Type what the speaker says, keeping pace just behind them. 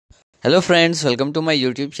Hello friends, welcome to my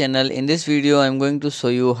YouTube channel. In this video I am going to show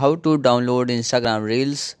you how to download Instagram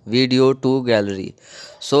Reels video to gallery.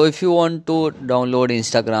 So if you want to download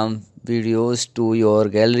Instagram videos to your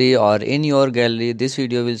gallery or in your gallery, this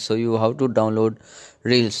video will show you how to download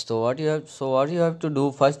Reels. So what you have to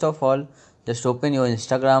do, first of all, just open your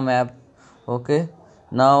Instagram app. Okay,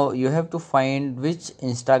 now you have to find which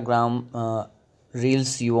Instagram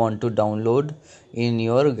Reels you want to download in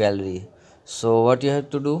your gallery. So what you have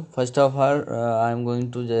to do, first of all, I'm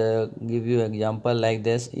going to give you example like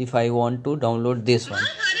this. If I want to download this one,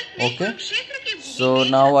 okay, so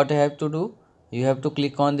now what I have to do, you have to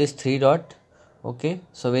click on this three dot. Okay,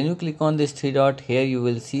 so when you click on this three dot, here you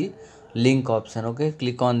will see link option. Okay,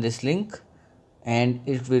 click on this link and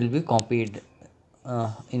it will be copied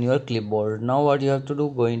in your clipboard. Now what you have to do,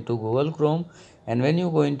 go into Google Chrome, and when you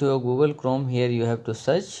go into your Google Chrome, here you have to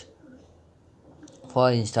search for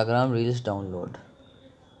Instagram Reels download.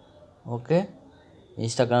 Okay,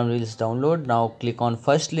 Instagram Reels download. Now click on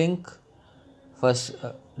first link,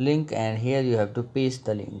 and here you have to paste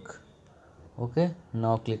the link. Okay,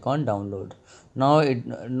 now click on download.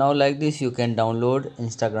 Now like this you can download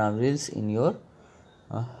Instagram Reels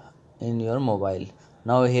uh, in your mobile.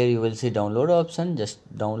 Now here you will see download option, just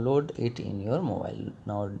download it in your mobile.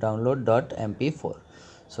 Now download.mp4.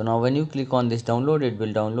 So now when you click on this download, it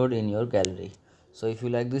will download in your gallery. So if you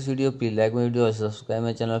like this video, please like my video or subscribe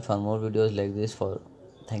my channel for more videos like this.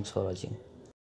 Thanks for watching.